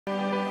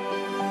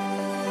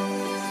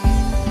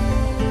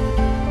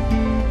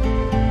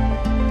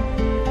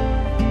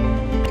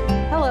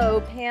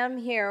am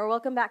here.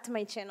 Welcome back to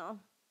my channel.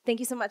 Thank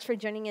you so much for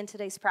joining in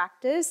today's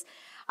practice.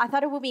 I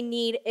thought it would be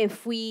neat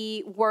if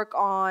we work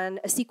on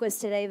a sequence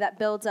today that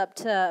builds up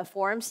to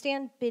Forearm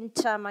Stand,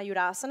 Pincha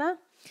Mayurasana.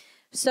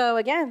 So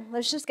again,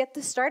 let's just get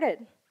this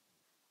started.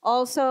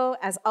 Also,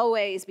 as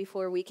always,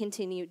 before we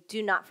continue,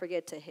 do not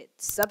forget to hit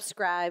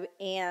subscribe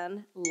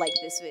and like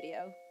this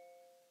video.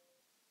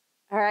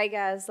 All right,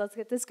 guys, let's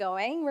get this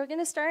going. We're going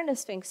to start in a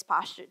Sphinx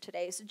posture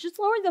today. So just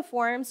lower the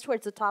forearms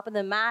towards the top of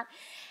the mat.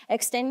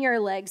 Extend your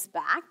legs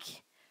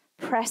back.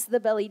 Press the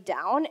belly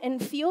down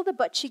and feel the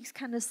butt cheeks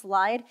kind of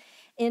slide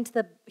into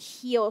the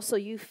heel so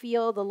you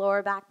feel the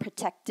lower back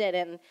protected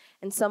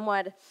and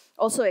somewhat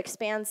also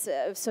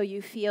expansive. So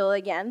you feel,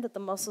 again, that the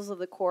muscles of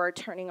the core are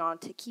turning on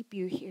to keep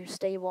you here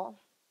stable.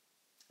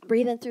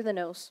 Breathe in through the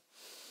nose.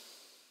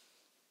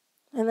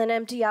 And then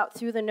empty out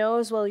through the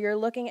nose while you're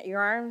looking at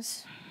your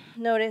arms.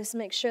 Notice,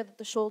 make sure that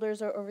the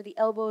shoulders are over the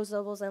elbows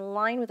in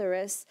line with the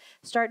wrists.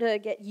 Start to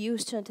get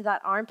used to into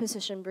that arm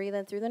position. Breathe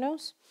in through the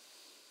nose.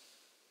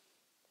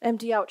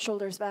 Empty out,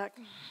 shoulders back.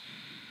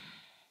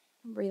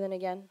 Breathe in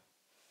again.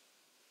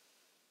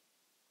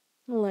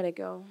 And let it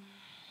go.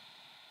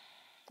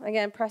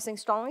 Again, pressing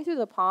strongly through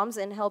the palms.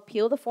 Inhale,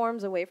 peel the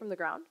forearms away from the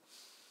ground.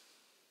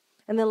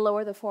 And then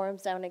lower the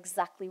forearms down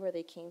exactly where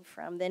they came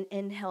from. Then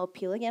inhale,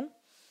 peel again.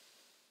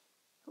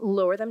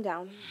 Lower them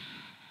down.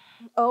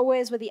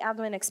 Always with the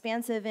abdomen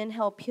expansive,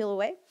 inhale, peel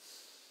away.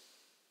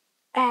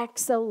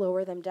 Exhale,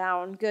 lower them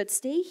down. Good,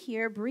 stay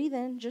here, breathe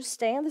in, just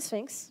stay on the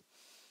Sphinx.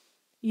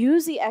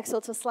 Use the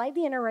exhale to slide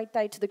the inner right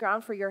thigh to the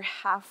ground for your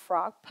half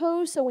frog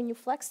pose. So when you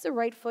flex the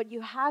right foot, you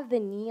have the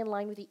knee in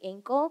line with the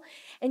ankle,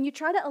 and you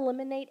try to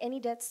eliminate any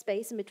dead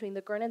space in between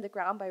the groin and the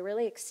ground by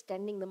really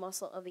extending the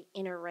muscle of the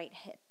inner right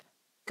hip.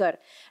 Good.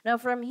 Now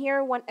from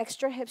here, one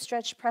extra hip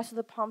stretch, press with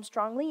the palm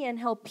strongly.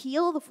 Inhale,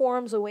 peel the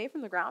forearms away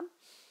from the ground.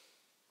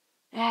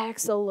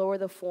 Exhale, lower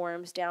the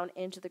forearms down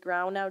into the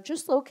ground. Now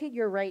just locate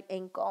your right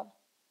ankle.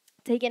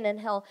 Take an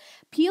inhale,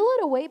 peel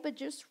it away, but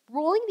just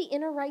rolling the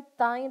inner right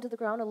thigh into the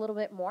ground a little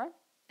bit more,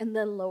 and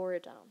then lower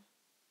it down.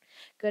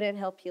 Good,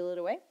 inhale, peel it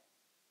away,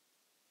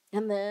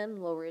 and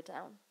then lower it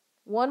down.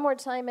 One more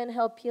time,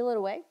 inhale, peel it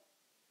away,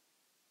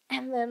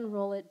 and then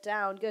roll it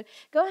down. Good.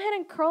 Go ahead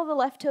and curl the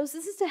left toes.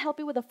 This is to help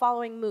you with the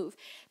following move.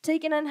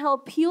 Take an inhale,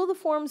 peel the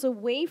forearms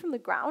away from the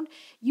ground.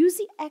 Use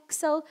the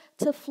exhale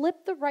to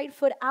flip the right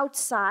foot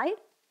outside,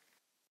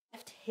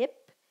 left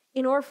hip,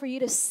 in order for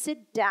you to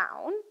sit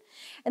down.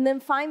 And then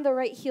find the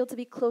right heel to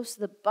be close to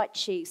the butt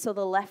cheek. So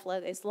the left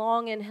leg is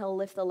long. Inhale,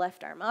 lift the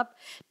left arm up,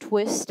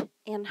 twist,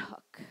 and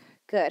hook.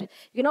 Good.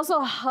 You can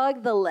also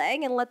hug the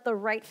leg and let the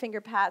right finger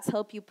pads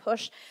help you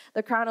push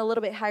the crown a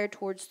little bit higher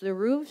towards the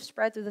roof.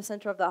 Spread through the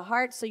center of the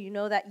heart so you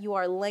know that you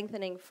are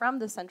lengthening from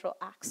the central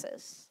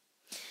axis.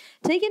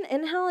 Take an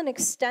inhale and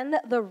extend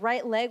the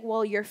right leg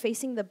while you're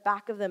facing the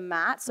back of the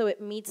mat so it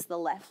meets the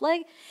left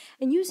leg.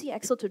 And use the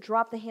exhale to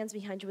drop the hands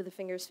behind you with the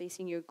fingers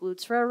facing your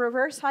glutes. For a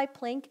reverse high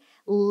plank,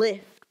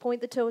 lift.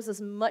 Point the toes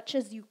as much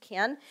as you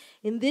can.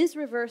 In this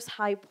reverse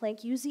high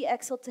plank, use the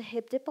exhale to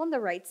hip dip on the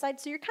right side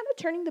so you're kind of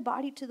turning the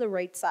body to the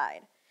right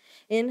side.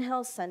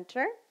 Inhale,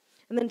 center,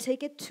 and then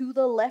take it to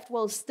the left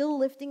while still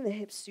lifting the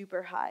hips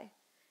super high.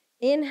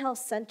 Inhale,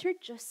 center,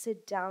 just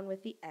sit down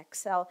with the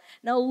exhale.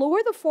 Now lower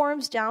the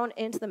forearms down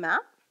into the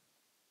mat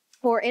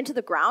or into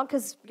the ground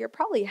because you're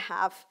probably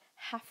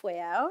halfway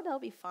out. That'll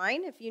be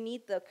fine. If you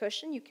need the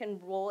cushion, you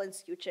can roll and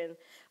scooch in,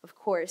 of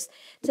course.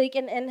 Take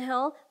an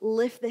inhale,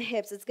 lift the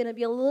hips. It's going to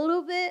be a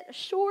little bit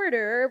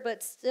shorter,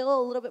 but still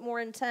a little bit more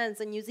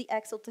intense. And use the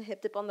exhale to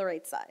hip dip on the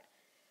right side.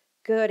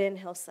 Good.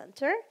 Inhale,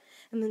 center,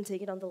 and then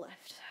take it on the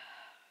left.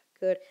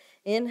 Good.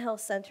 Inhale,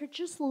 center.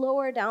 Just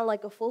lower down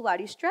like a full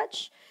body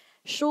stretch.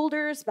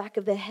 Shoulders, back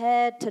of the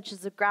head touches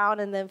the ground,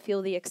 and then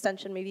feel the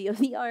extension maybe of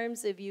the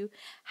arms if you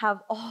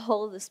have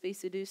all the space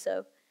to do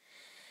so.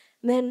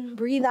 Then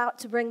breathe out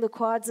to bring the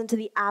quads into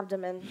the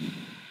abdomen.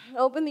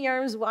 Open the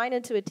arms wide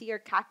into a T or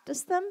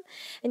cactus them,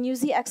 and use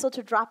the exhale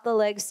to drop the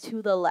legs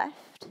to the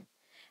left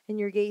and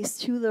your gaze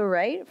to the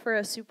right for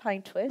a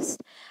supine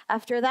twist.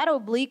 After that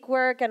oblique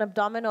work and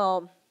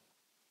abdominal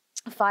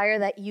fire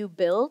that you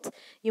built,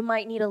 you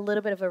might need a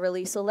little bit of a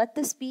release. So let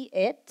this be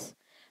it,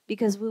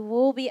 because we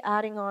will be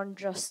adding on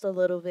just a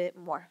little bit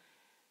more.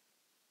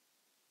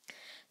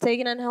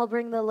 Take an inhale,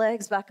 bring the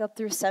legs back up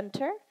through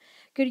center.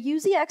 Good,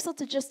 use the exhale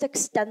to just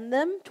extend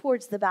them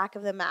towards the back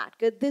of the mat.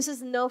 Good,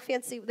 there's no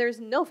fancy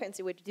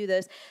way to do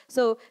this.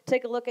 So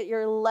take a look at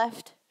your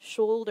left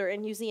shoulder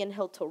and use the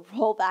inhale to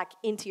roll back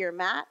into your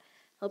mat,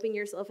 helping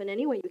yourself in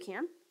any way you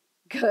can.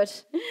 Good,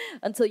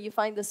 until you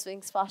find the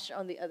Sphinx posture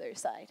on the other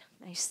side.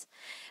 Nice.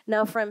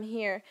 Now from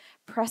here,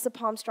 press the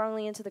palm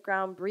strongly into the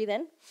ground, breathe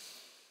in.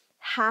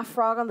 Half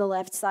frog on the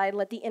left side.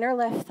 Let the inner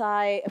left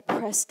thigh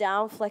press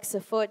down, flex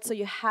the foot so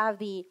you have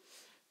the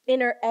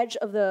inner edge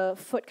of the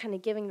foot kind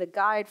of giving the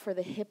guide for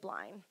the hip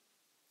line.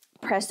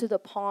 Press through the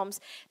palms.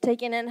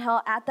 Take an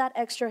inhale. Add that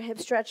extra hip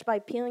stretch by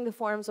peeling the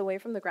forearms away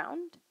from the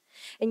ground.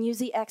 And use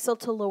the exhale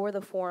to lower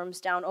the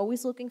forearms down,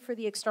 always looking for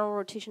the external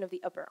rotation of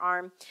the upper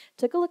arm.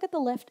 Take a look at the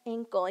left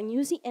ankle and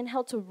use the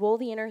inhale to roll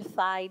the inner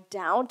thigh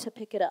down to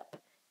pick it up.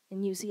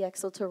 And use the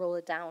exhale to roll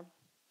it down.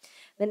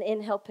 Then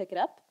inhale, pick it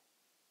up.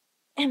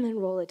 And then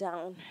roll it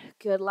down.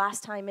 Good.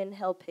 Last time,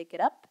 inhale, pick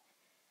it up.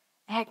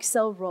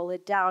 Exhale, roll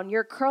it down.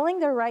 You're curling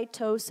the right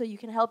toes so you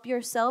can help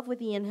yourself with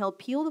the inhale.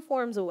 Peel the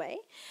forearms away.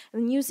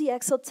 And then use the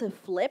exhale to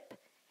flip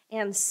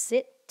and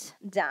sit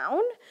down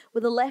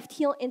with the left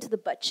heel into the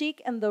butt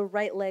cheek and the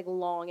right leg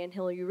long.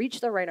 Inhale, you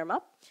reach the right arm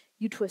up.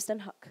 You twist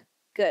and hug.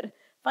 Good.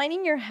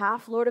 Finding your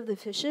half Lord of the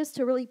Fishes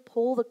to really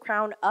pull the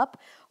crown up,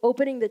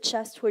 opening the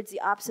chest towards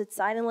the opposite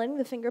side and letting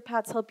the finger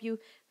pads help you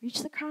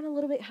reach the crown a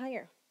little bit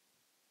higher.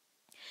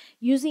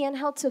 Use the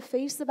inhale to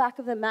face the back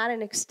of the mat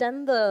and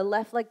extend the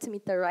left leg to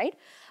meet the right.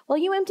 While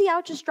you empty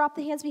out, just drop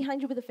the hands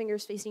behind you with the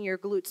fingers facing your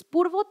glutes.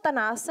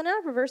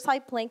 Purvottanasana, reverse high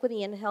plank with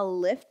the inhale,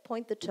 lift,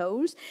 point the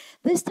toes.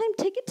 This time,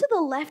 take it to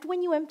the left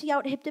when you empty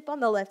out, hip dip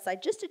on the left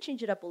side, just to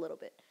change it up a little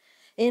bit.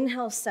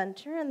 Inhale,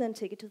 center, and then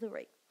take it to the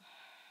right.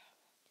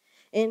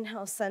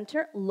 Inhale,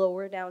 center,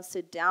 lower down,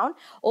 sit down.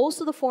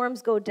 Also, the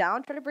forearms go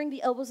down. Try to bring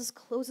the elbows as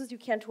close as you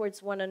can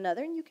towards one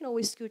another, and you can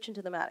always scooch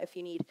into the mat if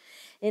you need.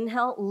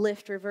 Inhale,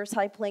 lift, reverse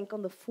high plank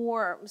on the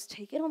forearms.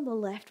 Take it on the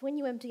left when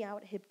you empty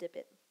out, hip dip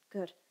it.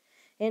 Good.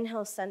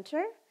 Inhale,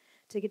 center,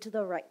 take it to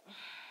the right.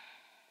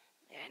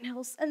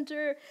 Inhale,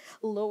 center,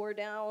 lower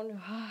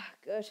down.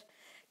 Good.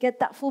 Get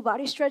that full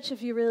body stretch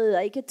if you really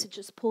like it to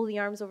just pull the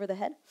arms over the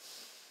head.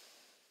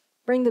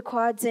 Bring the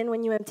quads in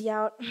when you empty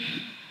out.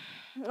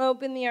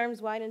 Open the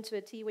arms wide into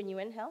a T when you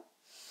inhale.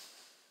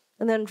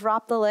 And then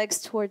drop the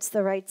legs towards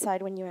the right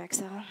side when you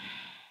exhale.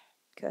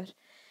 Good.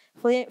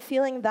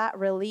 Feeling that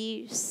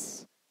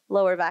release,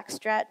 lower back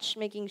stretch,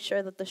 making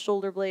sure that the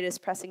shoulder blade is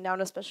pressing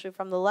down, especially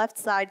from the left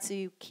side, so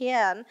you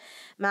can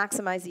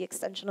maximize the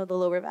extension of the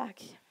lower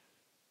back.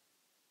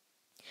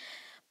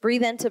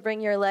 Breathe in to bring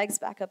your legs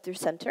back up through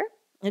center.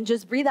 And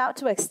just breathe out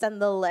to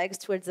extend the legs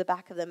towards the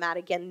back of the mat.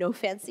 Again, no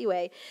fancy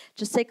way.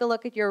 Just take a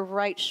look at your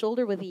right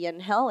shoulder with the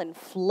inhale and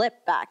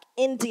flip back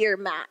into your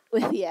mat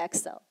with the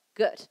exhale.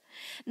 Good.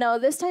 Now,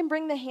 this time,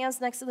 bring the hands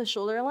next to the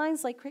shoulder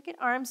lines like cricket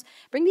arms.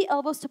 Bring the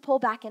elbows to pull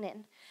back and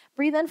in.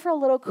 Breathe in for a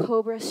little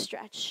cobra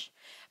stretch.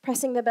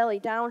 Pressing the belly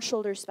down,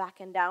 shoulders back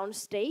and down.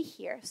 Stay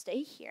here.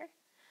 Stay here.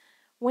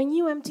 When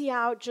you empty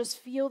out, just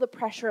feel the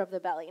pressure of the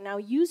belly. Now,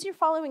 use your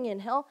following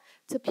inhale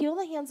to peel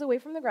the hands away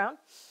from the ground.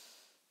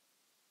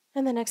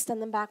 And then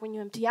extend them back when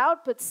you empty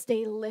out, but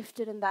stay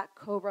lifted in that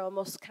cobra,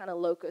 almost kind of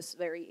locust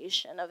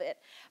variation of it.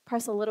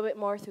 Press a little bit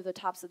more through the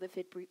tops of the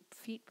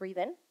feet. Breathe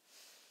in.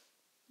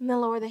 And then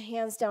lower the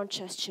hands down,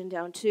 chest, chin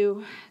down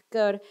too.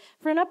 Good.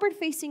 For an upward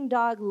facing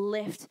dog,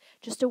 lift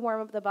just to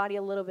warm up the body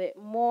a little bit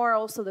more.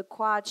 Also the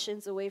quad,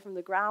 shins away from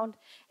the ground.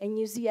 And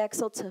use the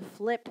exhale to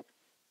flip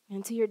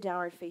into your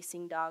downward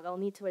facing dog. I'll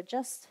need to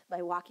adjust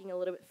by walking a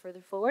little bit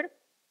further forward.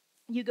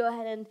 You go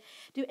ahead and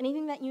do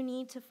anything that you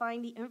need to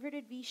find the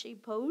inverted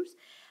V-shaped pose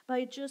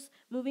by just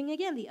moving,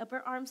 again, the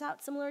upper arms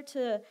out, similar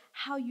to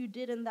how you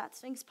did in that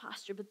Sphinx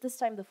posture, but this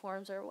time the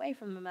forearms are away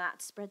from the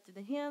mat. Spread through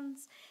the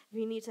hands. If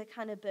you need to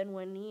kind of bend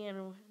one knee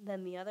and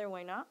then the other,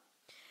 why not?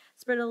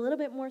 Spread a little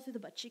bit more through the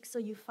butt cheeks so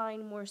you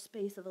find more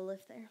space of a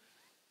lift there.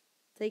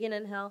 Take an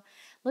inhale.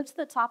 Look to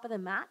the top of the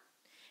mat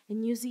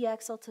and use the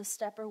exhale to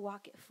step or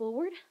walk it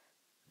forward.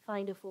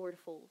 Find a forward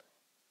fold.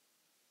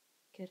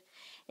 Good.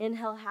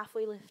 Inhale,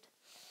 halfway lift.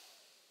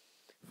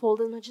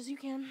 Fold as much as you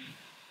can.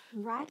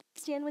 Right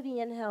stand with the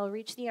inhale.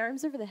 Reach the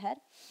arms over the head.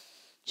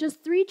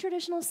 Just 3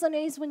 traditional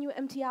Sundays when you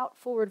empty out,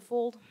 forward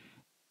fold.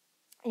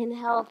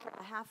 Inhale for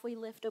a halfway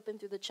lift, open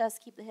through the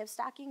chest. Keep the hips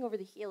stacking over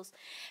the heels.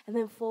 And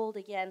then fold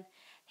again.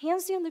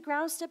 Hands stay on the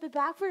ground. Step it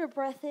back for a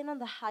breath in on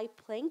the high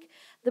plank.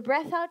 The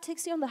breath out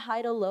takes you on the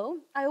high to low.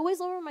 I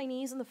always lower my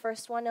knees on the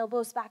first one,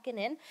 elbows back and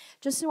in,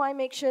 just so I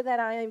make sure that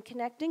I am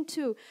connecting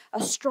to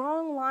a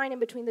strong line in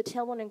between the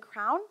tailbone and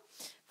crown.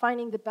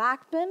 Finding the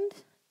back bend.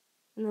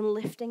 And then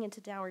lifting into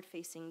downward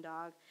facing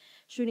dog.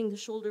 Shooting the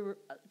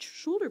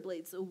shoulder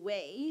blades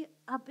away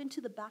up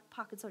into the back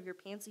pockets of your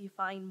pants so you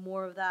find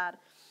more of that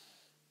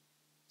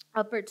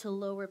upper to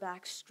lower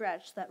back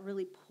stretch that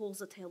really pulls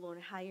the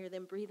tailbone higher.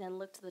 Then breathe in,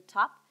 look to the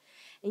top,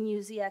 and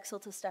use the exhale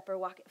to step or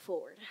walk it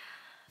forward.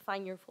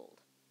 Find your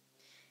fold.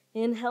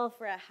 Inhale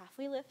for a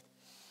halfway lift.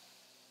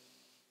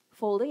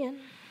 Fold again.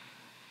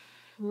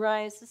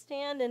 Rise to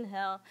stand,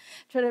 inhale.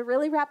 Try to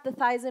really wrap the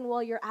thighs in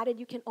while you're at it.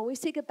 You can always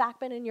take a back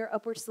bend in your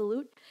upward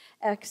salute.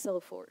 Exhale,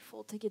 forward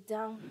fold. Take it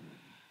down.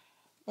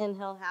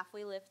 Inhale,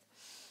 halfway lift.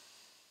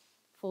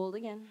 Fold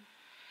again.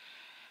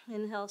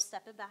 Inhale,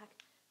 step it back.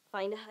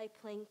 Find a high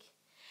plank.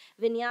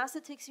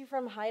 Vinyasa takes you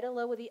from high to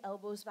low with the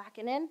elbows back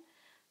and in.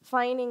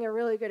 Finding a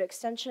really good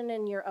extension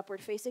in your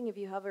upward facing if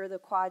you hover the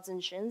quads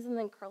and shins. And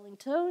then curling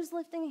toes,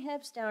 lifting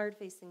hips, downward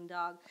facing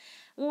dog.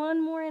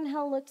 One more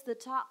inhale, look to the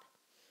top.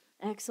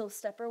 Exhale,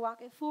 step or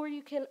walk it forward.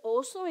 You can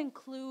also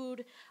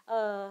include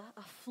a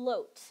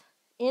float.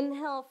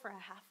 Inhale for a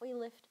halfway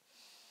lift.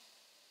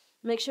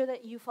 Make sure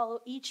that you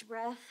follow each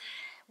breath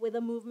with a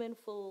movement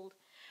fold.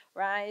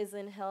 Rise,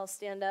 inhale,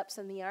 stand up,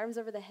 send the arms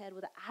over the head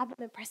with the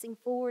abdomen pressing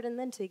forward, and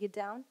then take it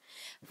down.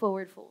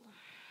 Forward fold.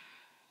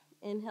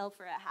 Inhale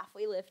for a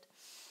halfway lift.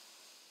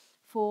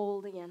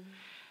 Fold again.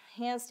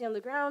 Hands stay on the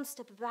ground,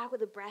 step it back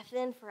with a breath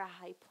in for a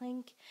high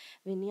plank.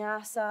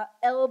 Vinyasa,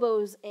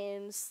 elbows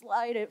in,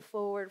 slide it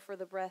forward for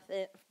the breath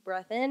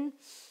in.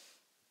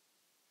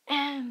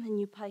 And then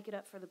you pike it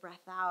up for the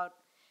breath out.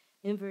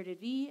 Inverted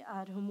V,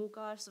 Adho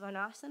Mukha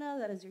Svanasana,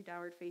 that is your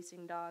downward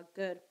facing dog.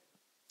 Good.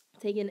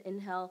 Take an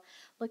inhale,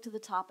 look to the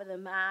top of the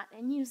mat,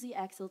 and use the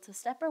exhale to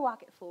step or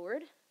walk it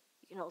forward.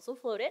 You can also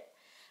float it.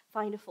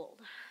 Find a fold.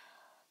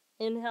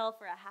 Inhale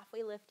for a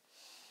halfway lift.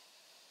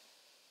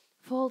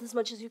 Fold as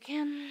much as you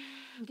can.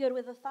 Good,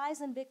 with the thighs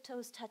and big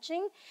toes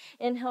touching.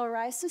 Inhale,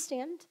 rise to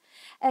stand.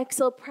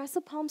 Exhale, press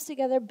the palms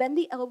together, bend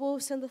the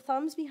elbows, send the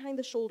thumbs behind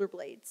the shoulder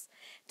blades.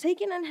 Take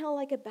an inhale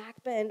like a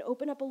back bend.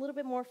 Open up a little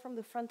bit more from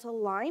the frontal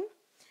line.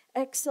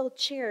 Exhale,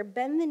 chair,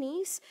 bend the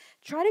knees.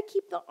 Try to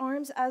keep the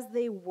arms as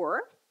they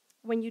were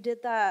when you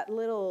did that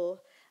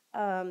little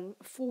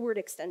forward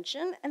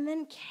extension. And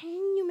then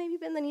can you maybe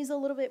bend the knees a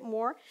little bit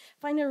more?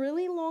 Find a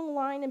really long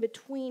line in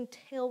between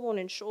tailbone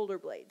and shoulder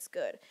blades.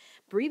 Good.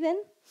 Breathe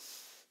in.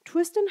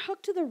 Twist and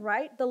hook to the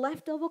right. The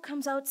left elbow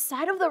comes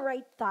outside of the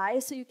right thigh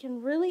so you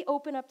can really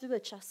open up through the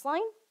chest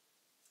line.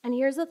 And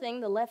here's the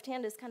thing, the left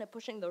hand is kind of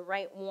pushing the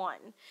right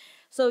one.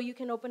 So you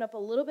can open up a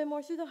little bit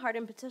more through the heart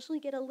and potentially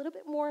get a little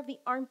bit more of the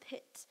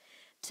armpit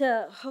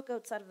to hook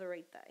outside of the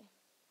right thigh.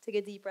 Take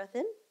a deep breath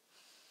in.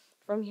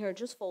 From here,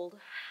 just fold,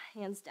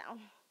 hands down.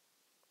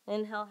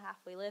 Inhale,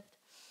 halfway lift.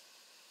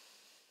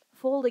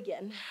 Fold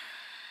again.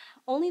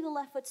 Only the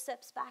left foot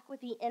steps back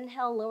with the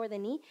inhale, lower the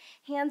knee,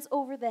 hands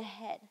over the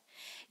head.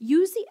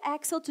 Use the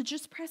exhale to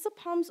just press the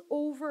palms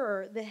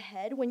over the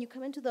head. When you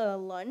come into the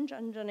lunge,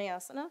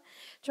 Anjaneyasana,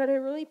 try to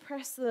really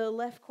press the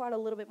left quad a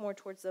little bit more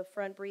towards the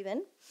front. Breathe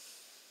in.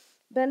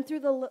 Bend through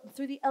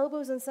the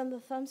elbows and send the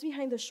thumbs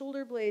behind the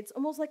shoulder blades,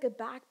 almost like a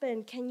back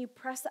bend. Can you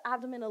press the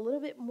abdomen a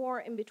little bit more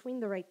in between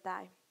the right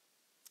thigh?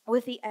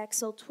 With the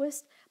exhale,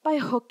 twist by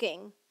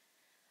hooking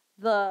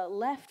the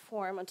left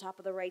forearm on top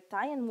of the right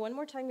thigh. And one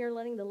more time, you're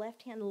letting the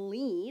left hand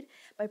lead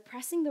by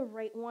pressing the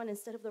right one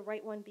instead of the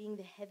right one being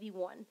the heavy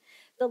one.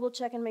 Double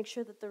check and make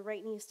sure that the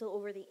right knee is still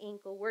over the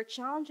ankle. We're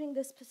challenging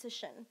this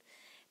position.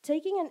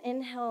 Taking an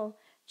inhale,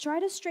 try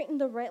to straighten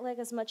the right leg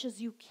as much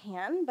as you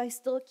can by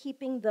still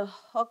keeping the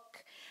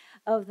hook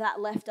of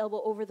that left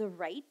elbow over the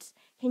right.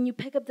 Can you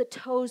pick up the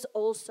toes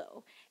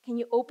also? Can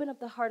you open up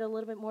the heart a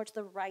little bit more to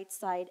the right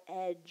side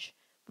edge?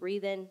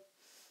 Breathe in.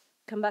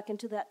 Come back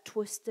into that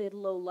twisted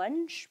low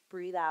lunge.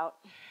 Breathe out.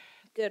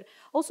 Good.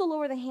 Also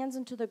lower the hands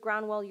into the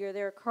ground while you're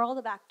there. Curl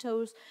the back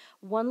toes.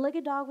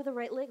 One-legged dog with the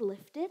right leg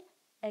lifted.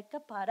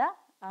 Ekapada.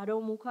 Adho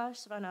Mukha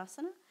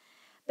Svanasana.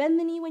 Bend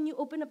the knee when you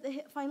open up the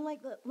hip. Find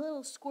like the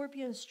little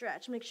scorpion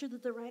stretch. Make sure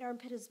that the right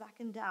armpit is back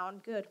and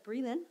down. Good.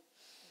 Breathe in.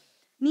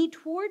 Knee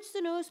towards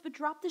the nose, but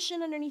drop the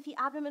shin underneath the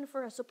abdomen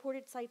for a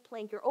supported side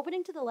plank. You're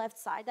opening to the left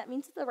side. That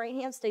means that the right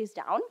hand stays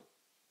down.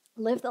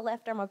 Lift the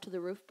left arm up to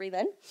the roof. Breathe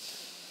in.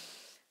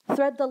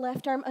 Thread the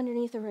left arm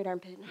underneath the right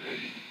armpit.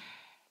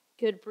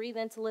 Good. Breathe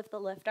in to lift the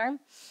left arm.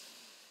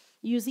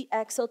 Use the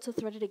exhale to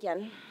thread it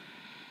again.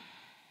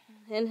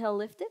 Inhale,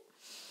 lift it.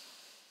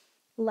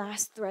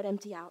 Last thread,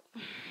 empty out.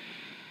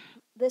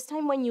 This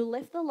time when you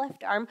lift the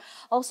left arm,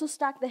 also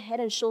stack the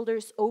head and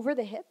shoulders over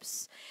the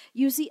hips.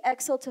 Use the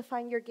exhale to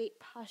find your gate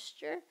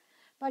posture.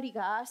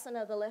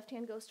 Parigasana, the left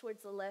hand goes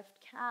towards the left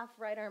calf,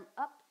 right arm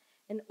up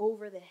and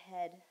over the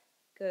head.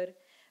 Good.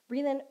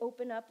 Breathe in,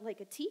 open up like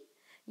a T.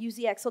 Use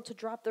the exhale to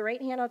drop the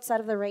right hand outside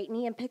of the right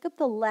knee and pick up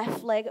the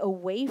left leg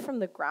away from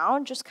the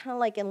ground, just kind of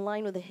like in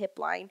line with the hip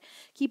line.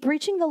 Keep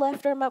reaching the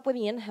left arm up with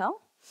the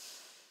inhale.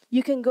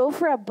 You can go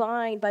for a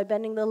bind by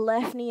bending the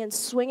left knee and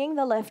swinging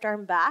the left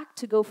arm back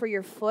to go for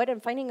your foot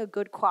and finding a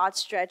good quad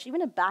stretch.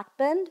 Even a back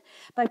bend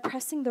by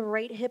pressing the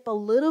right hip a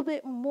little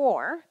bit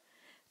more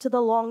to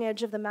the long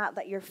edge of the mat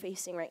that you're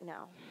facing right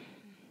now.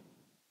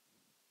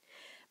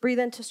 Breathe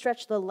in to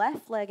stretch the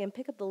left leg and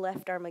pick up the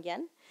left arm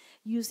again.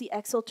 Use the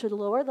exhale to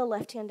lower the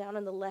left hand down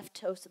and the left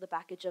toes to the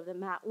back edge of the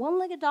mat.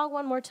 One-legged dog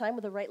one more time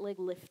with the right leg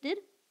lifted.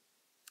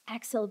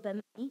 Exhale,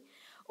 bend the knee.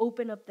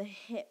 Open up the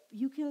hip.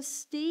 You can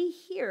stay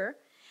here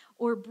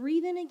or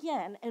breathe in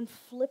again and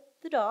flip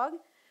the dog,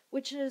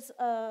 which is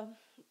a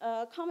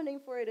common name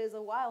for it is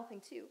a wild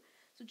thing too.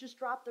 So just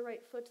drop the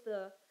right foot to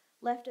the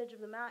left edge of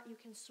the mat. You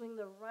can swing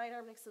the right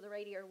arm next to the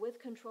right ear with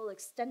control,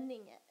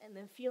 extending it, and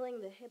then feeling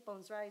the hip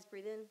bones rise.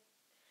 Breathe in.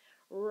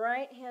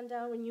 Right hand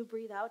down when you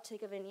breathe out.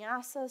 Take a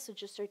vinyasa. So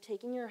just start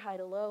taking your high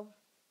to low.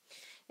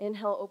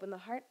 Inhale, open the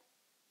heart.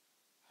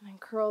 And then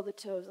curl the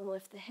toes and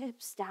lift the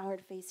hips.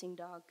 Downward facing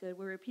dog. Good.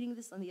 We're repeating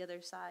this on the other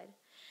side.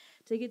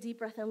 Take a deep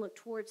breath and look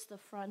towards the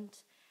front.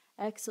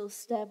 Exhale,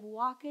 step,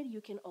 walk it.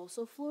 You can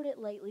also float it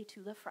lightly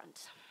to the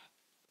front.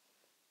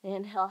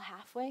 Inhale,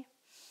 halfway.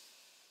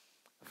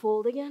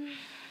 Fold again.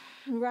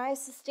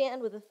 Rise to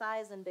stand with the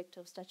thighs and big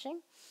toes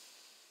touching.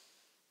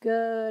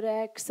 Good.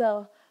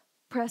 Exhale.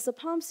 Press the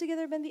palms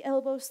together, bend the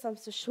elbows,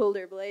 thumbs to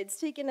shoulder blades.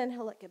 Take an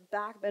inhale like a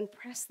back bend.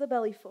 Press the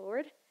belly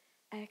forward.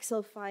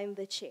 Exhale, find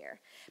the chair.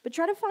 But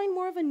try to find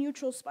more of a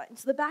neutral spine.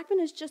 So the back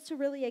bend is just to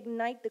really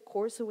ignite the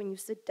core, so when you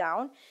sit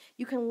down,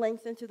 you can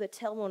lengthen through the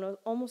tailbone,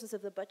 almost as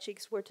if the butt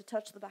cheeks were to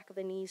touch the back of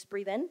the knees.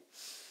 Breathe in.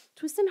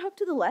 Twist and hook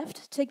to the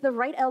left. Take the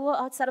right elbow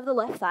outside of the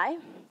left thigh.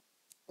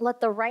 Let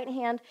the right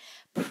hand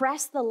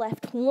press the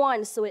left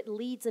one so it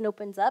leads and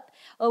opens up.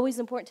 Always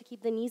important to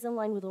keep the knees in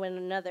line with one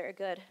another.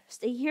 Good.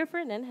 Stay here for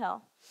an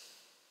inhale.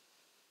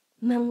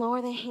 And then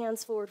lower the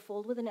hands forward,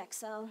 fold with an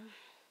exhale.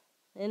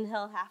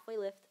 Inhale, halfway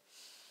lift.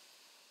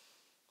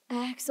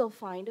 Exhale,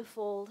 find a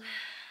fold.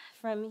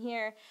 From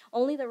here,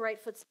 only the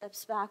right foot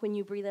steps back when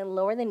you breathe in.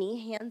 Lower the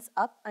knee, hands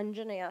up,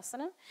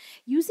 Anjaneyasana.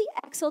 Use the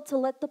exhale to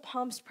let the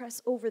palms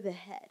press over the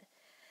head.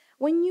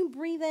 When you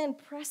breathe in,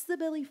 press the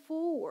belly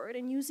forward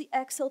and use the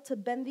exhale to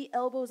bend the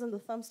elbows and the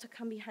thumbs to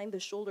come behind the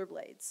shoulder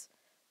blades.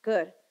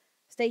 Good.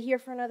 Stay here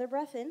for another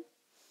breath in.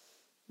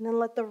 And then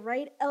let the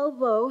right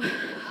elbow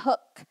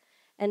hook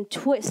and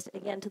twist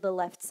again to the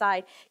left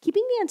side,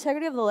 keeping the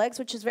integrity of the legs,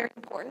 which is very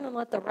important, and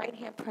let the right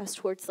hand press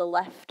towards the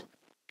left.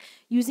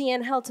 Use the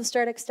inhale to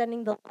start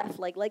extending the left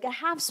leg, like a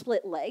half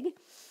split leg,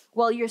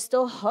 while you're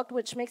still hooked,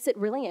 which makes it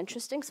really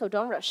interesting, so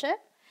don't rush it.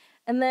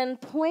 And then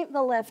point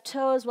the left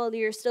toes while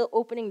you're still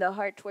opening the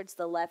heart towards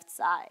the left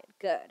side.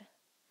 Good.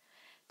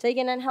 Take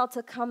an inhale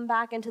to come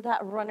back into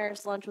that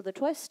runner's lunge with a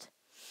twist.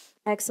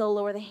 Exhale,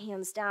 lower the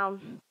hands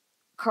down.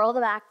 Curl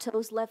the back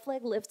toes, left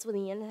leg lifts with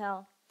the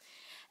inhale.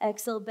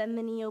 Exhale, bend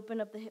the knee,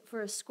 open up the hip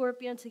for a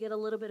scorpion to get a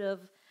little bit of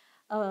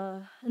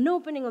an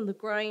opening on the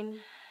groin.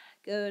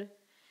 Good.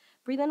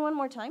 Breathe in one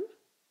more time.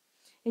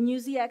 And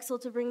use the exhale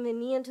to bring the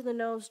knee into the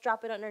nose,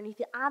 drop it underneath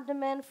the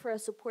abdomen for a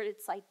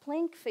supported side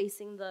plank,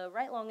 facing the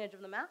right long edge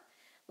of the mat.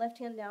 Left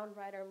hand down,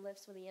 right arm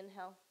lifts with the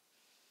inhale.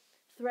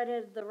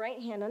 Threaded the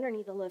right hand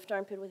underneath the left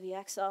armpit with the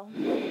exhale.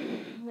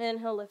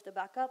 Inhale, lift it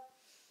back up.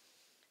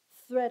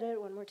 Thread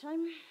it one more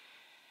time.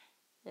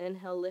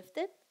 Inhale, lift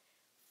it.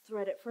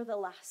 Thread it for the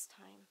last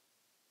time.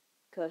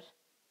 Good.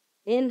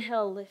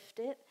 Inhale, lift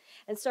it,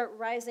 and start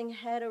rising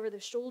head over the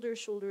shoulders,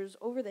 shoulders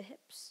over the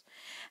hips.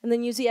 And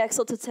then use the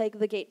exhale to take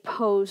the gate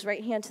pose.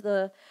 Right hand to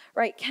the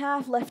right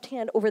calf, left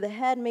hand over the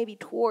head, maybe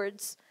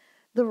towards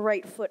the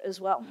right foot as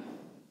well.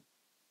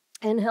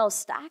 Inhale,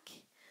 stack.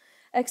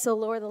 Exhale,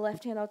 lower the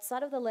left hand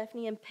outside of the left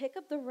knee and pick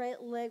up the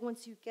right leg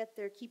once you get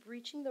there. Keep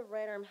reaching the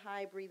right arm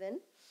high. Breathe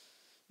in.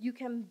 You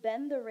can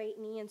bend the right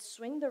knee and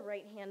swing the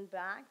right hand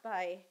back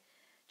by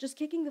just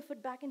kicking the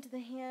foot back into the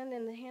hand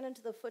and the hand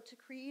into the foot to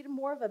create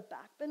more of a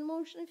back bend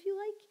motion if you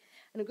like.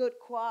 And a good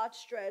quad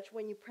stretch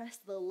when you press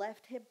the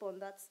left hip bone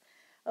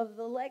of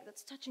the leg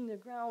that's touching the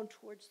ground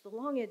towards the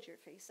long edge you're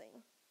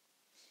facing.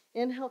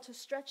 Inhale to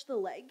stretch the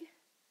leg.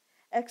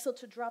 Exhale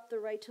to drop the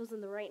right toes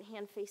and the right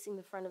hand facing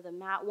the front of the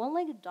mat.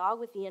 One-legged dog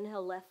with the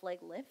inhale, left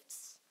leg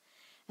lifts.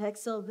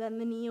 Exhale, bend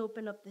the knee,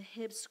 open up the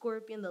hips,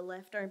 scorpion, the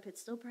left armpit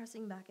still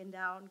pressing back and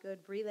down.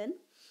 Good, breathe in.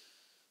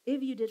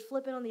 If you did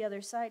flip it on the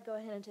other side, go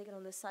ahead and take it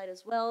on this side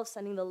as well,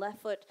 sending the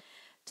left foot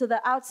to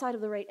the outside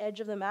of the right edge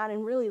of the mat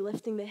and really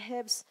lifting the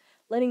hips,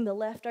 letting the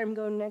left arm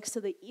go next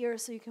to the ear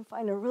so you can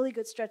find a really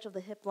good stretch of the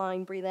hip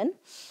line. Breathe in.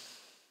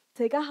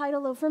 Take a high to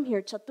low from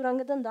here,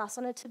 Chaturanga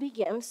Dandasana to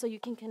begin, so you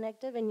can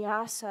connect a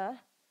vinyasa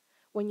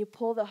when you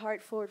pull the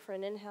heart forward for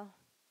an inhale.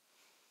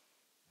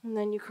 And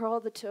then you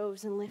curl the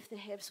toes and lift the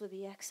hips with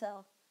the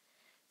exhale.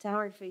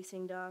 Downward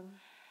facing dog.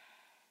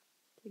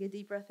 Take a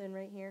deep breath in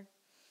right here.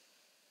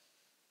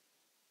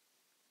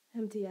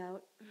 Empty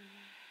out.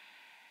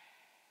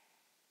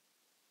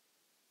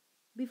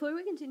 Before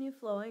we continue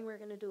flowing, we're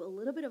going to do a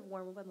little bit of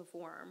warm-up on the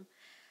forearm.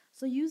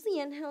 So use the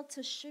inhale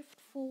to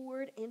shift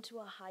forward into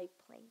a high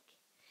plank.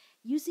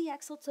 Use the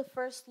exhale to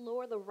first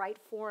lower the right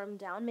forearm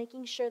down,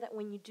 making sure that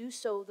when you do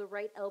so, the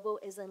right elbow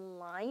is in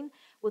line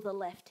with the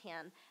left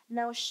hand.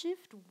 Now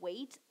shift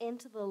weight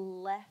into the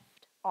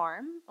left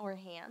arm or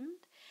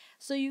hand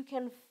so you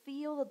can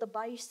feel that the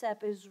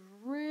bicep is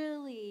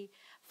really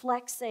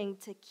flexing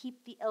to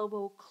keep the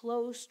elbow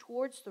close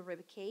towards the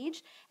rib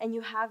cage, and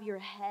you have your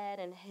head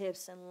and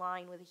hips in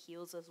line with the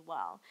heels as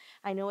well.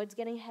 I know it's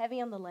getting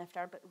heavy on the left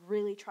arm, but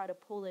really try to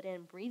pull it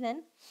in. Breathe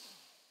in.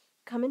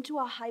 Come into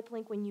a high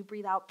plank when you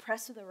breathe out.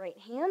 Press with the right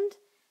hand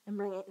and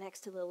bring it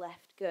next to the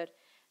left. Good.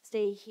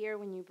 Stay here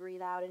when you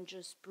breathe out and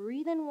just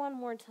breathe in one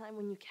more time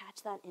when you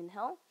catch that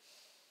inhale.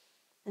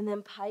 And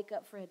then pike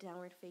up for a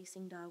downward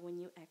facing dog when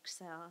you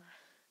exhale.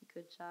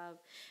 Good job.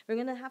 We're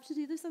going to have to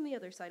do this on the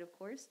other side, of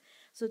course.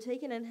 So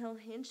take an inhale,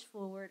 hinge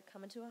forward,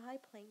 come into a high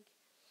plank.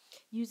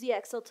 Use the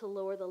exhale to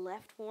lower the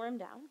left forearm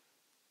down.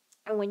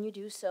 And when you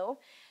do so,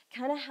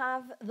 kind of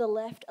have the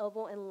left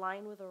elbow in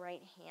line with the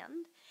right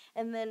hand.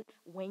 And then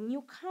when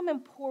you come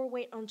and pour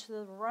weight onto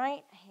the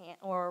right hand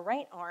or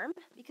right arm,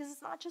 because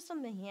it's not just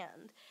on the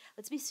hand.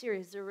 Let's be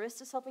serious. The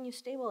wrist is helping you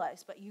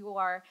stabilize, but you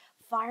are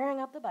firing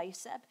up the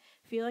bicep,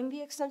 feeling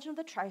the extension of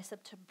the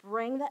tricep to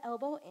bring the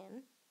elbow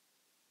in.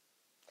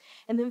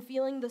 And then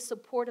feeling the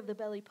support of the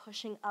belly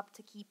pushing up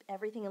to keep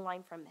everything in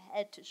line from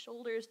head to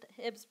shoulders to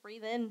hips.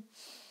 Breathe in.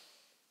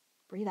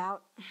 Breathe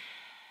out.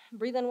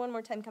 Breathe in one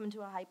more time. Come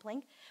into a high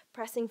plank.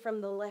 Pressing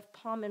from the left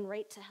palm and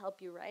right to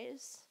help you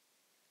rise.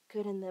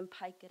 Good, and then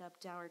pike it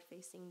up, downward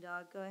facing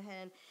dog. Go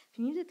ahead. If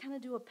you need to kind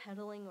of do a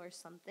pedaling or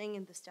something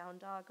in this down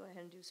dog, go ahead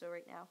and do so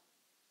right now.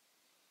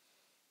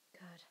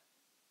 Good.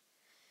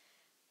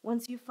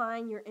 Once you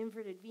find your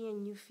inverted V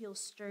and you feel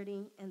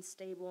sturdy and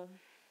stable,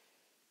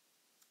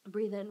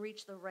 breathe in,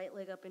 reach the right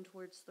leg up in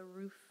towards the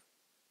roof.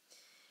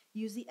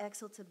 Use the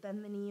exhale to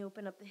bend the knee,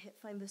 open up the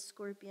hip, find the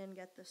scorpion,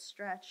 get the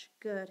stretch.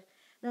 Good.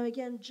 Now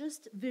again,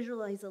 just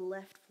visualize the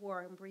left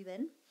forearm. Breathe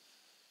in.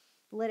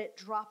 Let it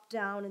drop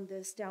down in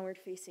this downward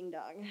facing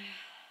dog.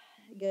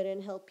 Good,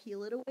 inhale,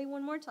 peel it away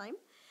one more time.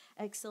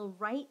 Exhale,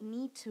 right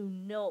knee to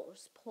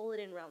nose. Pull it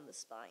in around the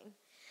spine.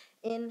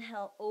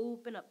 Inhale,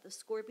 open up the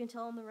scorpion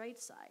tail on the right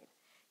side.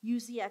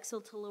 Use the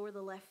exhale to lower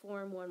the left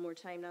forearm one more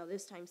time. Now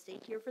this time, stay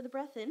here for the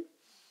breath in.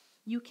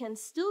 You can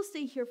still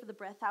stay here for the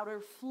breath out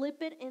or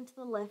flip it into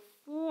the left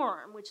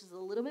forearm, which is a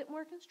little bit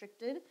more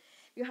constricted.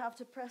 You have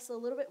to press a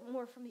little bit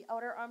more from the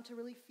outer arm to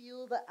really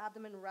feel the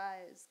abdomen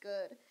rise.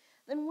 Good.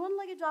 Then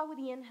one-legged dog with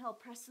the inhale,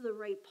 press to the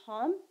right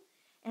palm,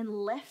 and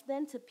left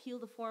then to peel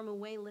the forearm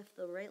away, lift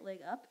the right leg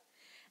up.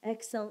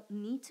 Exhale,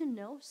 knee to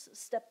nose,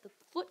 step the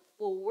foot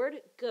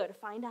forward. Good,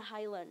 find a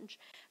high lunge,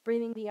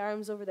 bringing the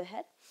arms over the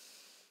head.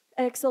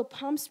 Exhale,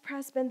 palms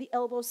press, bend the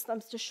elbows,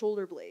 thumbs to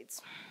shoulder blades.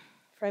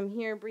 From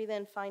here, breathe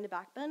in, find a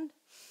back bend.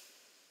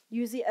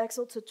 Use the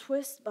exhale to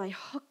twist by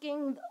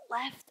hooking the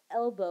left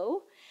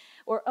elbow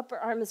or upper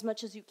arm as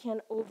much as you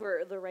can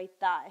over the right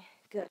thigh.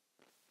 Good.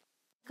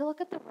 Take a look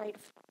at the right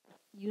foot.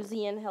 Use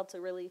the inhale to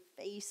really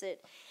face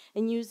it,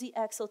 and use the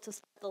exhale to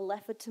step the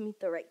left foot to meet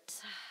the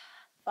right.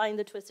 Find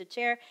the twisted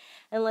chair,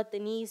 and let the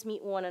knees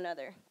meet one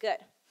another. Good.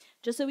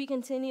 Just so we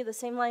continue the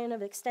same line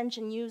of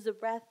extension, use the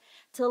breath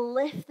to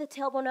lift the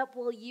tailbone up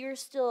while you're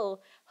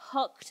still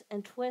hooked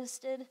and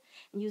twisted,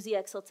 and use the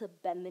exhale to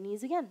bend the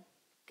knees again.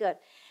 Good.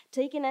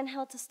 Take an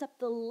inhale to step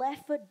the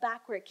left foot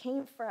back where it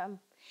came from.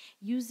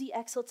 Use the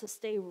exhale to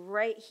stay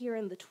right here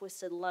in the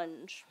twisted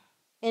lunge.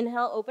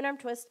 Inhale, open arm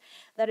twist.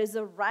 That is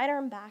the right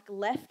arm back,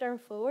 left arm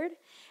forward.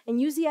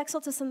 And use the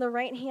exhale to send the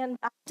right hand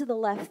back to the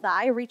left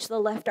thigh. Reach the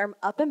left arm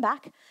up and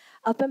back,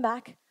 up and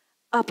back,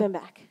 up and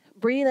back.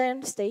 Breathe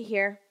in, stay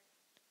here.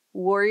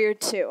 Warrior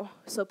two.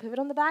 So pivot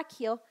on the back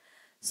heel.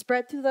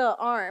 Spread through the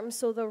arms.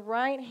 So the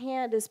right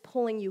hand is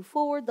pulling you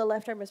forward. The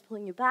left arm is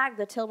pulling you back.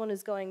 The tailbone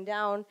is going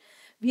down.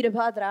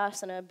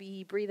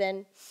 Virabhadrasana. Breathe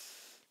in.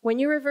 When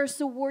you reverse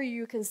the warrior,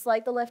 you can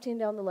slide the left hand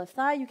down the left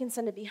thigh. You can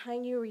send it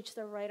behind you. Reach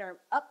the right arm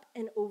up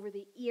and over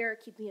the ear.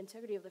 Keep the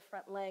integrity of the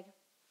front leg.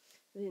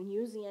 Then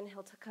use the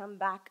inhale to come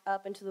back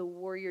up into the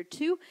warrior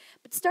two.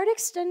 But start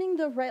extending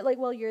the right leg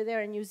while you're there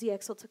and use the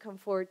exhale to come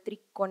forward.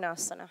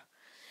 Trikonasana.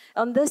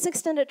 On this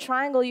extended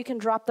triangle, you can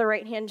drop the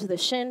right hand to the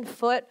shin,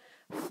 foot,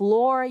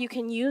 floor. You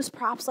can use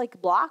props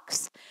like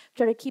blocks.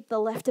 Try to keep the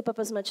left hip up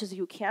as much as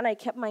you can. I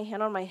kept my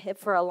hand on my hip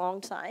for a long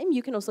time.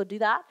 You can also do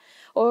that.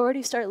 Or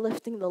already start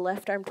lifting the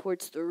left arm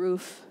towards the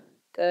roof.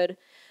 Good.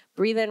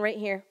 Breathe in right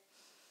here.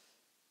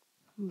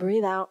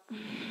 Breathe out.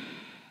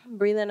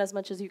 Breathe in as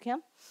much as you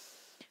can.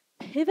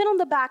 Pivot on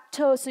the back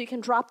toe so you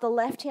can drop the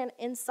left hand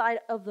inside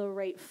of the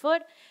right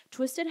foot.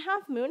 Twisted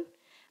half moon.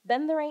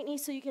 Bend the right knee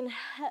so it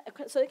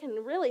can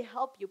really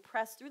help you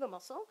press through the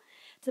muscle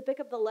to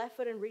pick up the left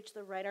foot and reach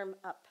the right arm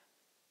up.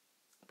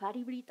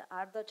 Parivrita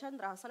Ardha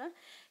Chandrasana.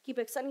 Keep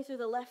extending through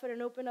the left foot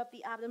and open up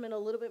the abdomen a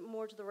little bit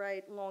more to the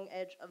right, long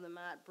edge of the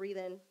mat. Breathe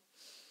in.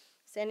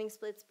 Standing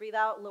splits, breathe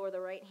out. Lower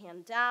the right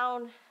hand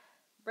down.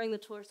 Bring the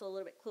torso a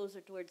little bit closer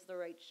towards the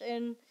right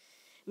shin.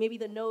 Maybe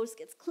the nose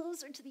gets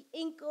closer to the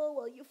ankle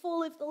while you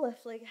full lift the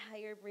left leg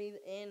higher. Breathe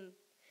in.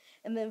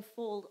 And then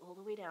fold all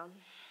the way down.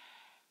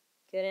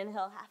 Good,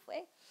 inhale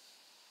halfway.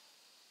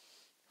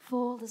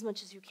 Fold as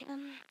much as you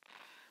can.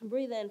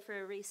 Breathe in for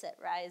a reset,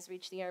 rise,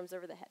 reach the arms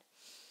over the head.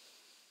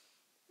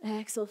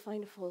 Exhale,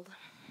 find a fold.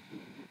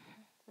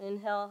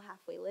 Inhale,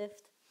 halfway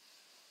lift.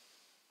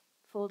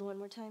 Fold one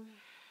more time.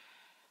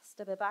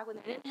 Step it back with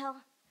an inhale.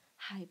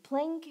 High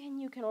plank,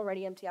 and you can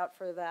already empty out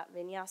for that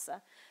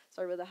vinyasa.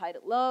 Start with a high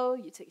to low,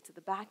 you take it to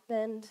the back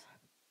bend,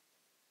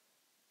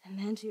 and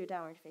then to your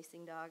downward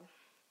facing dog.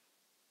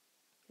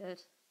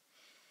 Good.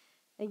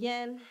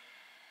 Again,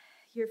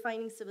 you're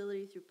finding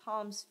stability through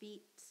palms,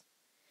 feet.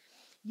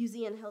 Use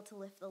the inhale to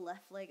lift the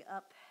left leg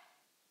up.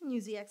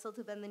 Use the exhale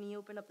to bend the knee,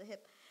 open up the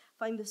hip.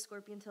 Find the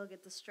scorpion tail,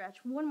 get the stretch.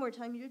 One more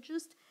time, you're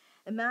just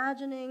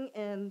imagining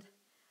and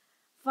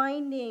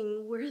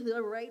finding where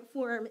the right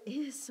forearm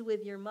is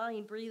with your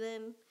mind. Breathe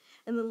in,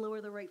 and then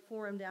lower the right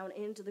forearm down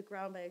into the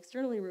ground by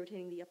externally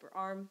rotating the upper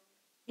arm.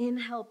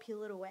 Inhale,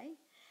 peel it away.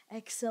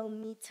 Exhale,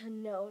 knee to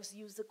nose.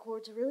 Use the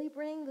core to really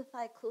bring the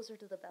thigh closer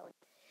to the belly.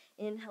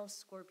 Inhale,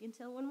 scorpion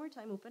tail one more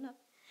time, open up.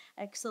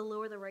 Exhale,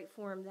 lower the right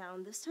forearm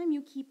down. This time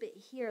you keep it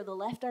here. The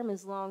left arm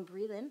is long,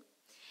 breathe in.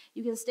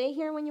 You can stay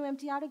here when you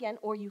empty out again,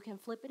 or you can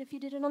flip it if you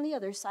did it on the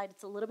other side.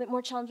 It's a little bit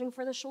more challenging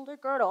for the shoulder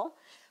girdle.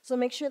 So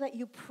make sure that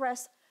you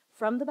press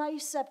from the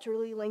bicep to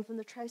really lengthen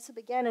the tricep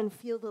again and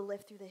feel the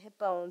lift through the hip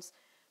bones.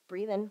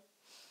 Breathe in.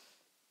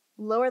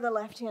 Lower the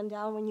left hand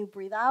down when you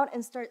breathe out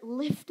and start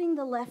lifting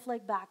the left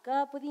leg back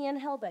up with the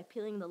inhale by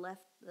peeling the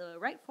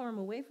right forearm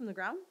away from the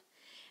ground.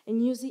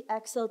 And use the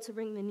exhale to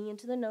bring the knee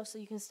into the nose so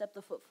you can step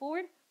the foot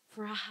forward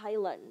for a high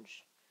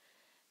lunge.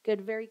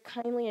 Good. Very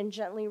kindly and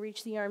gently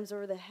reach the arms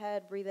over the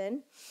head. Breathe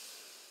in.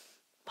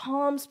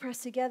 Palms press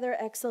together.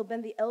 Exhale,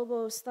 bend the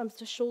elbows, thumbs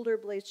to shoulder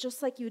blades,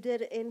 just like you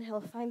did.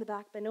 Inhale, find the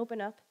back bend, open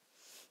up.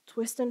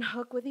 Twist and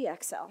hook with the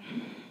exhale.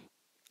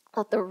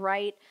 Let the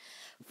right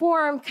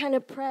forearm kind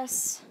of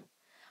press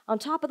on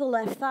top of the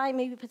left thigh.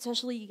 Maybe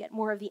potentially you get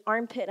more of the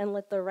armpit and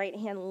let the right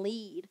hand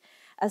lead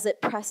as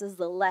it presses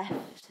the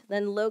left.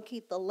 Then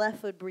locate the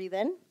left foot, breathe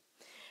in.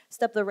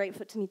 Step the right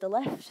foot to meet the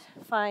left.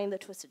 Find the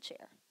twisted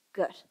chair.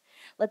 Good.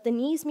 Let the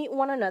knees meet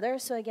one another.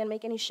 So again,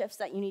 make any shifts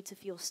that you need to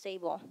feel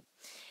stable.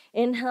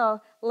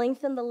 Inhale,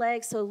 lengthen the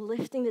legs, so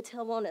lifting the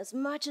tailbone as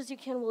much as you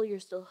can while you're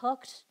still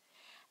hooked.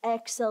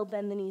 Exhale,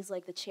 bend the knees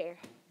like the chair.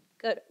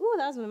 Good. Ooh,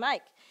 that was my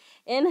mic.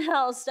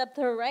 Inhale, step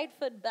the right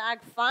foot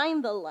back,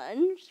 find the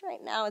lunge.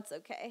 Right now, it's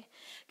okay.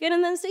 Good,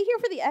 and then stay here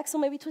for the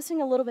exhale, maybe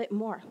twisting a little bit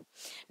more.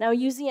 Now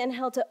use the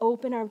inhale to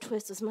open arm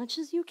twist as much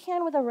as you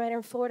can with the right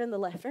arm forward and the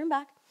left arm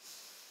back.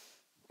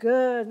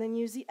 Good, then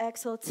use the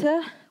exhale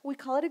to, we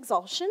call it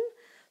exhaustion.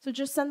 So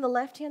just send the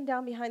left hand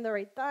down behind the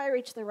right thigh,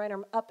 reach the right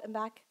arm up and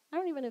back. I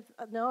don't even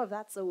know if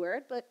that's a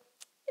word, but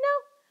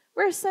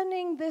we're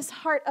sending this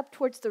heart up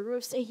towards the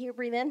roof. Stay here,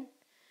 breathe in.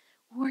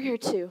 Warrior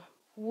two,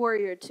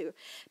 warrior two.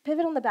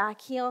 Pivot on the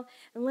back heel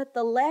and let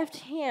the left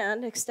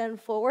hand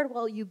extend forward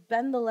while you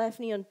bend the left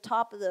knee on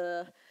top of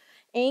the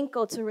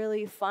ankle to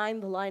really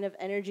find the line of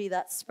energy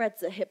that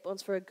spreads the hip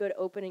bones for a good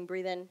opening.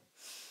 Breathe in.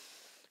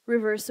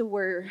 Reverse to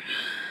warrior.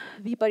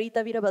 Viparita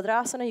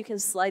Virabhadrasana. You can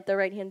slide the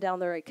right hand down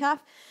the right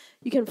calf.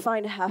 You can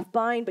find a half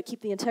bind, but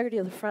keep the integrity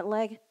of the front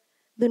leg.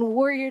 Then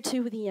warrior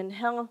two with the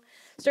inhale.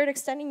 Start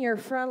extending your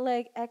front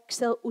leg.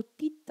 Exhale,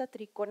 Uttita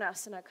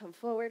Trikonasana. Come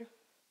forward.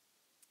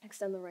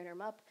 Extend the right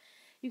arm up.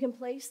 You can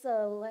place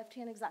the left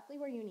hand exactly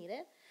where you need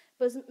it,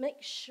 but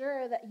make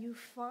sure that you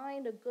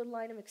find a good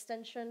line of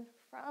extension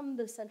from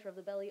the center of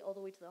the belly all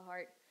the way to the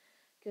heart.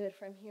 Good.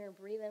 From here,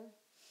 breathe in.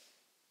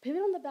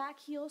 Pivot on the back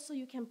heel so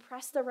you can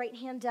press the right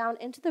hand down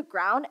into the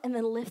ground and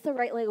then lift the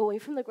right leg away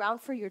from the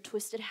ground for your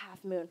twisted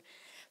half moon.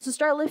 So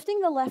start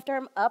lifting the left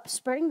arm up,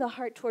 spreading the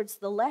heart towards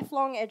the left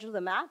long edge of the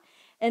mat,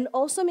 and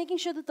also making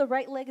sure that the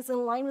right leg is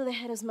in line with the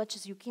head as much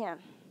as you can.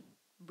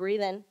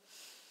 Breathe in.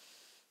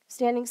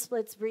 Standing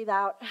splits, breathe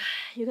out.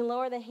 You can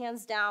lower the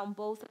hands down,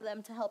 both of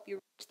them, to help you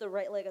reach the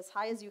right leg as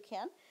high as you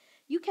can.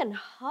 You can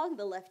hug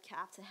the left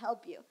calf to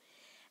help you.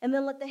 And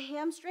then let the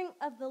hamstring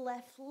of the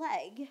left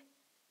leg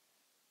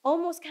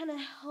almost kind of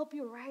help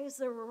you rise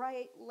the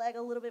right leg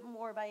a little bit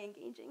more by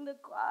engaging the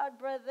quad.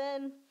 Breath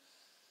in.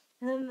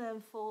 And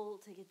then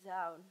fold, take it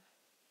down.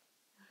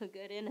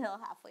 Good,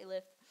 inhale, halfway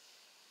lift.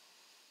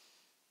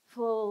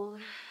 Fold,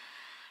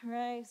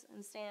 rise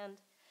and stand.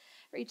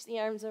 Reach the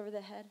arms over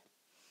the head.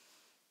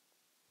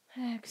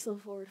 Exhale,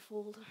 forward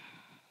fold.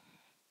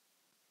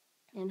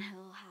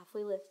 Inhale,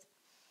 halfway lift.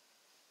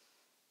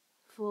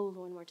 Fold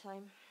one more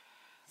time.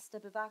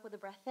 Step it back with a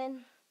breath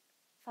in.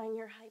 Find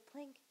your high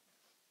plank.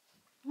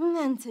 And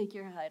then take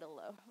your high to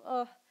low.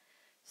 Oh,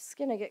 it's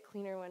gonna get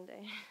cleaner one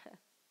day.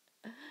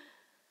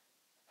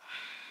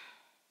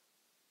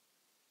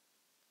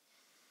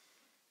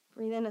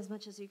 Breathe in as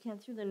much as you can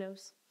through the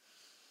nose.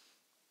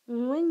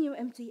 And when you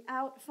empty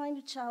out, find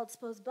a child's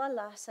pose,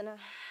 Balasana.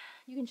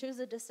 You can choose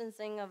the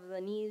distancing of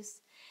the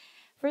knees.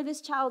 For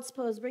this child's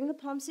pose, bring the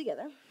palms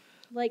together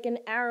like an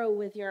arrow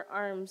with your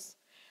arms.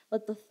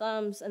 Let the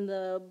thumbs and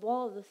the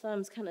ball of the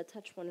thumbs kind of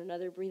touch one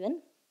another. Breathe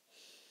in.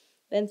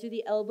 Bend through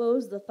the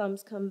elbows. The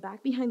thumbs come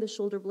back behind the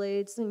shoulder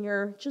blades, and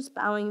you're just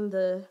bowing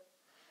the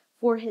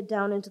forehead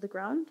down into the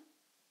ground,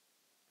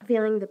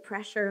 feeling the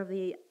pressure of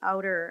the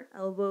outer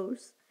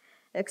elbows.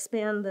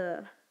 Expand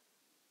the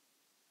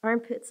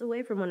armpits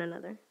away from one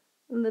another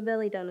and the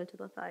belly down into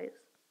the thighs.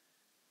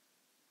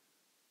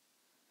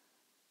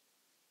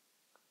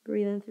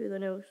 Breathe in through the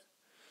nose.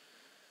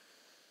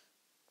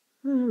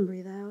 And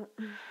breathe out.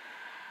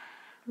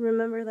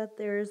 Remember that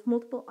there's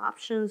multiple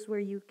options where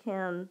you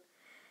can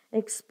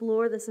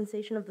explore the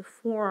sensation of the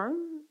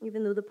forearm,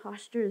 even though the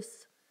posture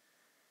is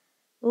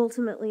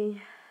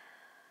ultimately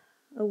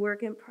a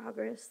work in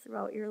progress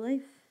throughout your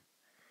life.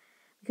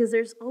 Because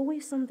there's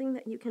always something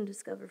that you can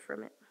discover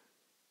from it.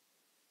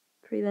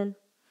 Breathe in.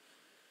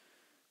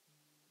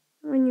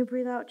 When you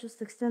breathe out,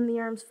 just extend the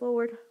arms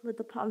forward. Let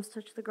the palms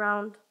touch the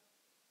ground.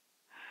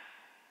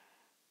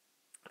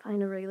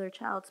 Find a regular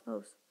child's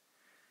pose.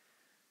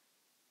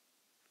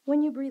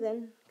 When you breathe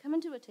in, come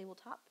into a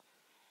tabletop.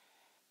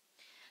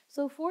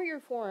 So for your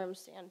forearm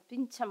stand,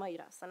 Pincha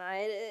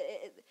Mayurasana,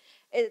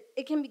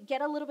 it can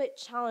get a little bit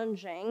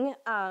challenging,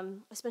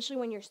 especially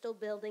when you're still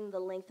building the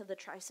length of the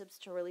triceps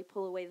to really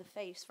pull away the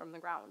face from the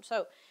ground.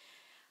 So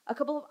a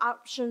couple of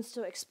options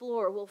to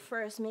explore. Well,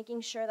 first,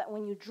 making sure that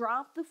when you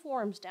drop the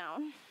forearms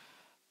down,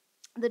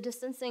 the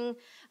distancing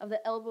of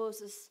the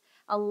elbows is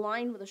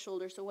aligned with the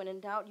shoulders. So when in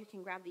doubt, you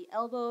can grab the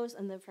elbows,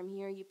 and then from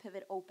here, you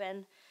pivot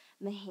open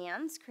the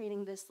hands,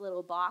 creating this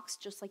little box,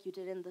 just like you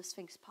did in the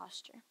Sphinx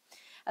posture.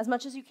 As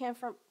much as you can,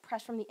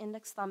 press from the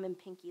index thumb and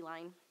pinky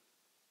line.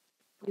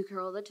 You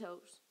curl the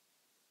toes.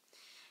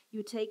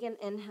 You take an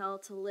inhale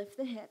to lift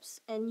the hips,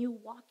 and you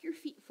walk your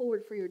feet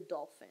forward for your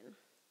dolphin.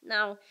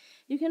 Now,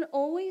 you can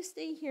always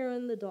stay here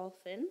in the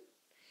dolphin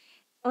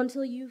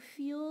until you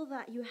feel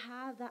that you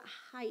have that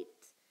height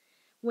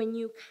when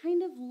you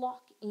kind of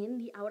lock in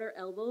the outer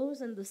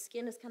elbows and the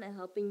skin is kind of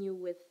helping you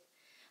with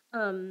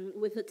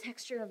the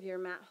texture of your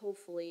mat.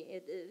 Hopefully,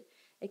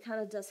 it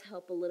kind of does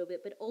help a little bit,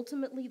 but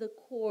ultimately the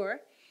core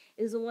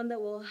is the one that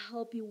will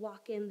help you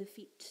walk in the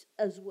feet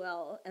as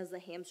well as the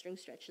hamstring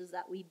stretches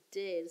that we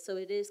did. So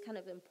it is kind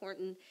of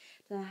important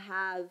to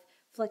have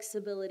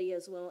flexibility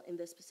as well in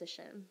this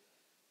position.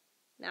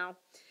 Now,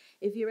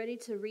 if you're ready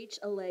to reach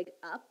a leg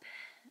up,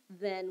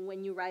 then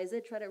when you rise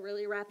it, try to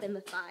really wrap in the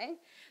thigh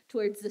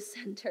towards the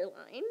center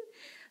line.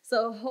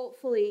 So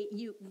hopefully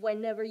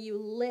whenever you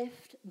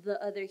lift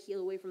the other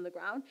heel away from the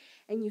ground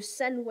and you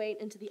send weight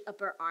into the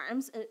upper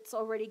arms, it's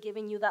already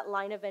giving you that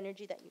line of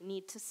energy that you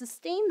need to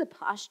sustain the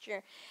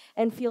posture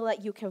and feel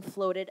that you can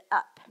float it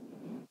up.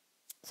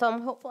 So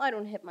I'm hopeful I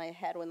don't hit my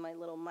head with my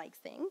little mic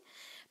thing,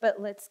 but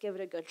let's give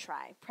it a good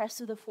try. Press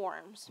through the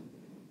forearms.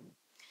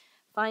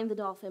 Find the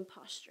dolphin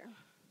posture.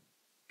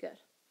 Good.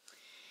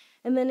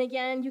 And then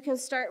again, you can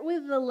start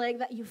with the leg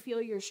that you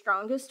feel you're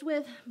strongest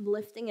with,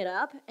 lifting it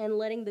up and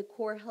letting the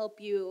core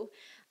help you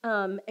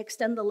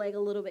extend the leg a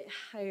little bit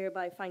higher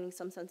by finding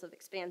some sense of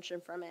expansion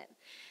from it.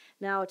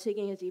 Now,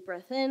 taking a deep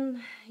breath in,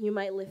 you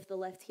might lift the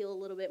left heel a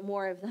little bit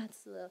more if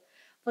that's the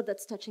foot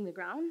that's touching the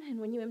ground.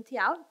 And when you empty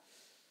out,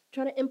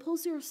 try to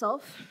impulse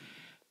yourself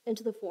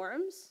into the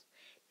forearms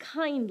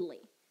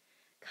kindly.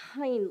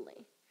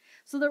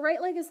 So the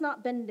right leg is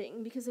not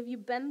bending, because if you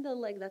bend the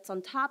leg that's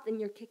on top, then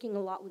you're kicking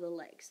a lot with the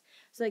legs.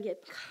 So again,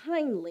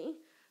 kindly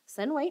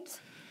send weight,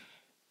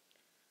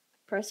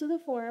 press through the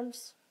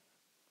forearms.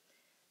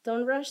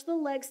 Don't rush the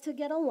legs to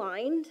get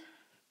aligned.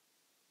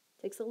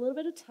 Takes a little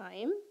bit of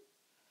time.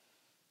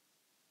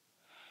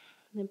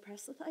 And then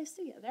press the thighs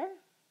together.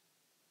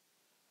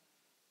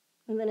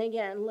 And then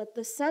again, let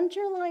the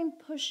center line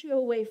push you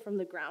away from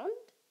the ground.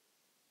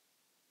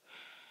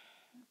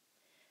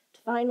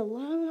 Find a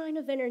long line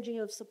of energy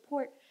of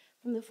support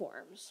from the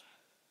forearms.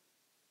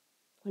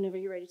 Whenever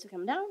you're ready to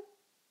come down,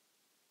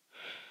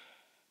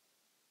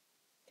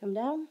 come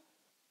down.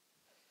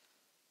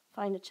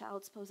 Find a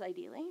child's pose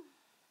ideally.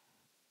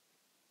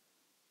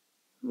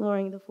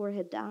 Lowering the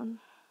forehead down.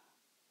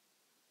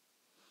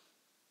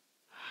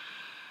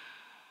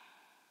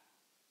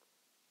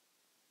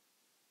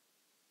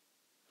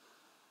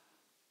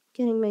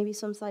 Getting maybe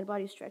some side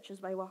body stretches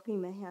by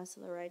walking my hands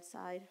to the right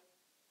side.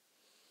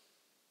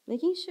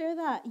 Making sure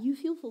that you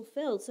feel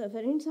fulfilled. So if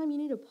at any time you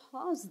need to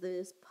pause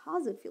this,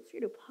 pause it. Feel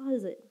free to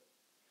pause it.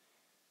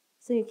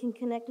 So you can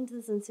connect into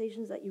the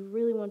sensations that you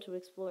really want to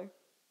explore.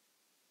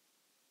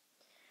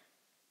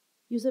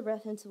 Use the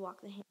breath in to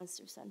walk the hands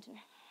through center.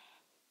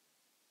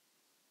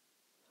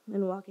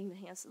 And walking the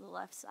hands to the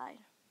left side.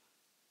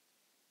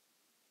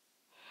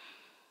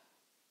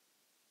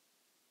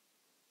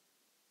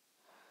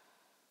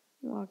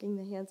 Walking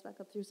the hands back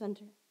up through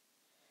center.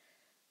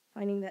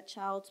 Finding that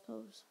child's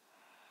pose.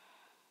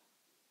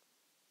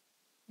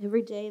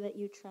 Every day that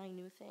you try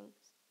new things,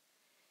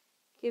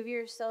 give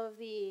yourself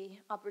the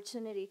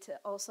opportunity to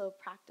also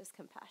practice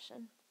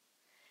compassion,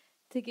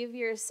 to give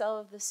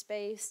yourself the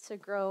space to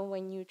grow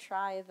when you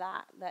try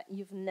that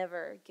you've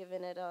never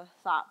given it a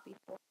thought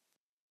before.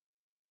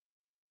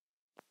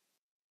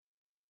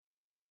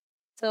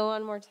 So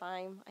one more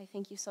time, I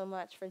thank you so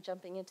much for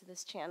jumping into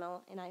this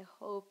channel, and I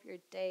hope your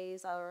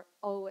days are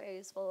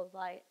always full of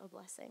light, of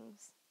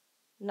blessings.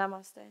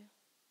 Namaste.